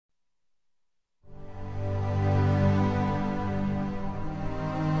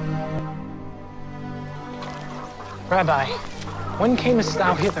Rabbi, when camest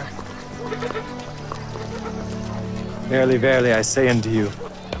thou hither? Verily, verily, I say unto you,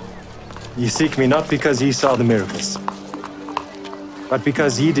 ye seek me not because ye saw the miracles, but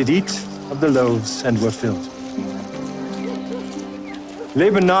because ye did eat of the loaves and were filled.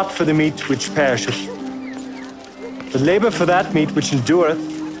 Labor not for the meat which perisheth, but labor for that meat which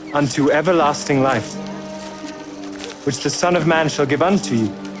endureth unto everlasting life, which the Son of Man shall give unto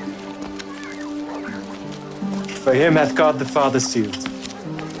you. For him hath God the Father sealed.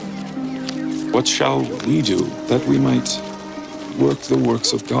 What shall we do that we might work the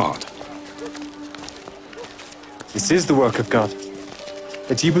works of God? This is the work of God,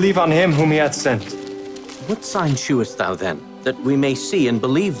 that ye believe on him whom he hath sent. What sign shewest thou then, that we may see and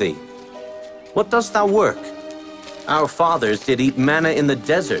believe thee? What dost thou work? Our fathers did eat manna in the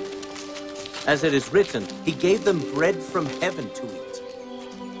desert. As it is written, he gave them bread from heaven to eat.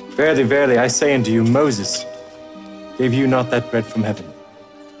 Verily, verily, I say unto you, Moses gave you not that bread from heaven.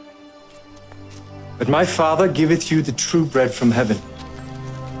 But my Father giveth you the true bread from heaven.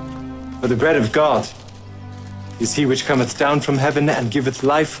 For the bread of God is he which cometh down from heaven and giveth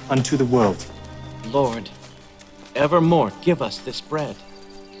life unto the world. Lord, evermore give us this bread.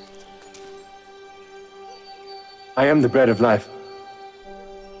 I am the bread of life.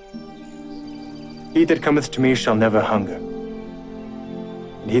 He that cometh to me shall never hunger,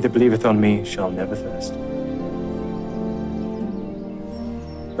 and he that believeth on me shall never thirst.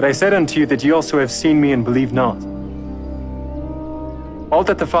 But I said unto you that ye also have seen me and believe not. All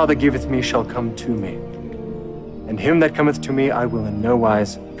that the Father giveth me shall come to me, and him that cometh to me I will in no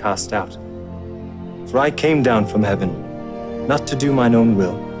wise cast out. For I came down from heaven, not to do mine own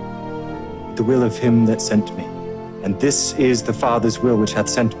will, but the will of him that sent me. And this is the Father's will which hath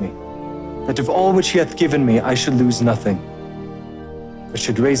sent me, that of all which he hath given me I should lose nothing, but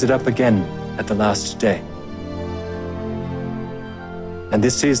should raise it up again at the last day. And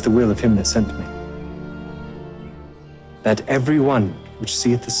this is the will of him that sent me, that every one which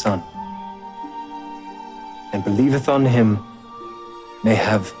seeth the Son and believeth on him may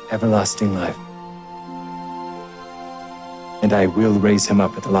have everlasting life. And I will raise him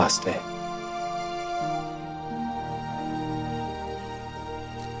up at the last day.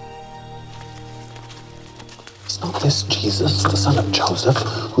 Is not this Jesus, the son of Joseph,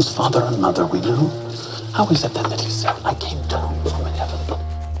 whose father and mother we know? How is it then that he said, I came down from heaven?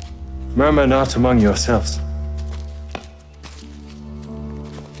 Murmur not among yourselves.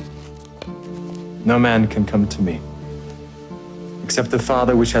 No man can come to me, except the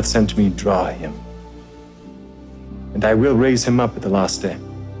Father which hath sent me draw him. And I will raise him up at the last day.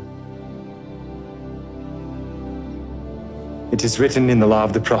 It is written in the law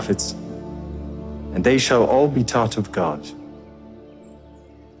of the prophets, and they shall all be taught of God.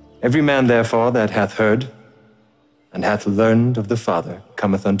 Every man, therefore, that hath heard and hath learned of the Father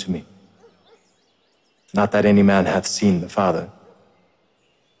cometh unto me. Not that any man hath seen the Father,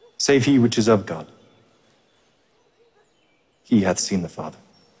 save he which is of God. He hath seen the Father.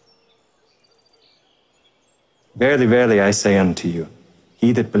 Verily, verily, I say unto you,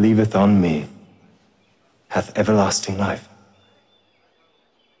 he that believeth on me hath everlasting life.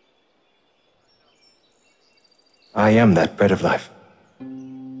 I am that bread of life.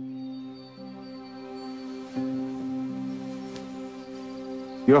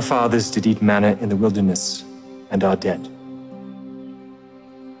 Your fathers did eat manna in the wilderness and are dead.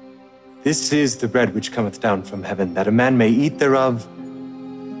 This is the bread which cometh down from heaven, that a man may eat thereof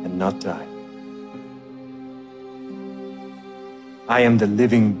and not die. I am the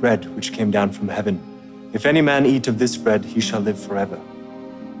living bread which came down from heaven. If any man eat of this bread, he shall live forever.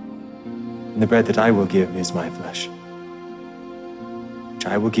 And the bread that I will give is my flesh, which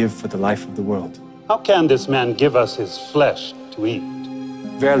I will give for the life of the world. How can this man give us his flesh to eat?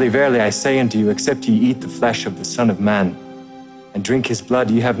 Verily, verily, I say unto you, except ye eat the flesh of the Son of Man, and drink his blood,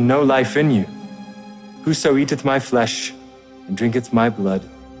 ye have no life in you. Whoso eateth my flesh, and drinketh my blood,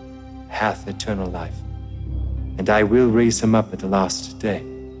 hath eternal life. And I will raise him up at the last day.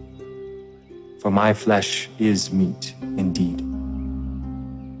 For my flesh is meat indeed,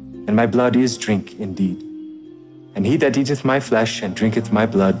 and my blood is drink indeed. And he that eateth my flesh and drinketh my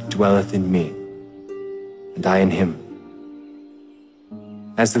blood dwelleth in me, and I in him.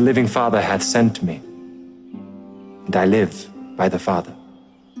 As the living Father hath sent me, and I live by the Father,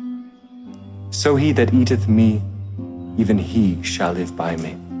 so he that eateth me, even he shall live by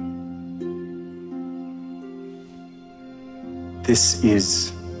me. This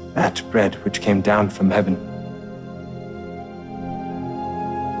is that bread which came down from heaven.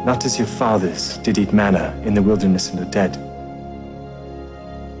 Not as your fathers did eat manna in the wilderness and are dead.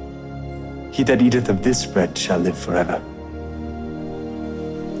 He that eateth of this bread shall live forever.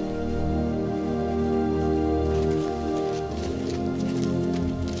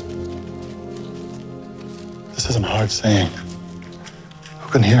 This is a hard saying. Who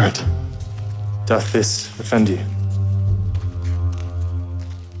can hear it? Doth this offend you?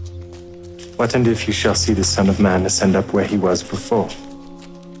 What and if you shall see the Son of Man ascend up where he was before?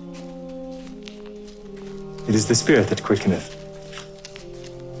 It is the Spirit that quickeneth.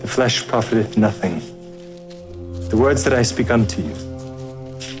 The flesh profiteth nothing. The words that I speak unto you,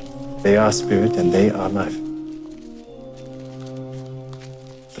 they are spirit and they are life.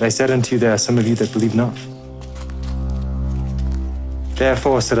 But I said unto you, there are some of you that believe not.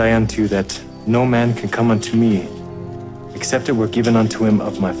 Therefore said I unto you that no man can come unto me, except it were given unto him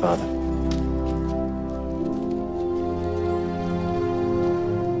of my Father.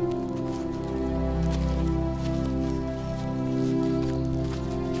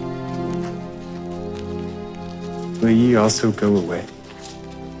 Will ye also go away?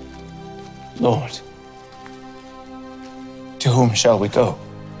 Lord, to whom shall we go?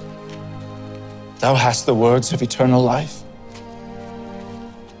 Thou hast the words of eternal life,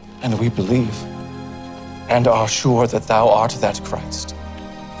 and we believe and are sure that thou art that Christ,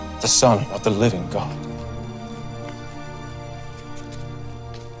 the Son of the living God.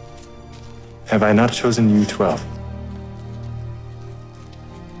 Have I not chosen you 12?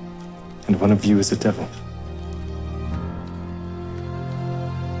 And one of you is a devil.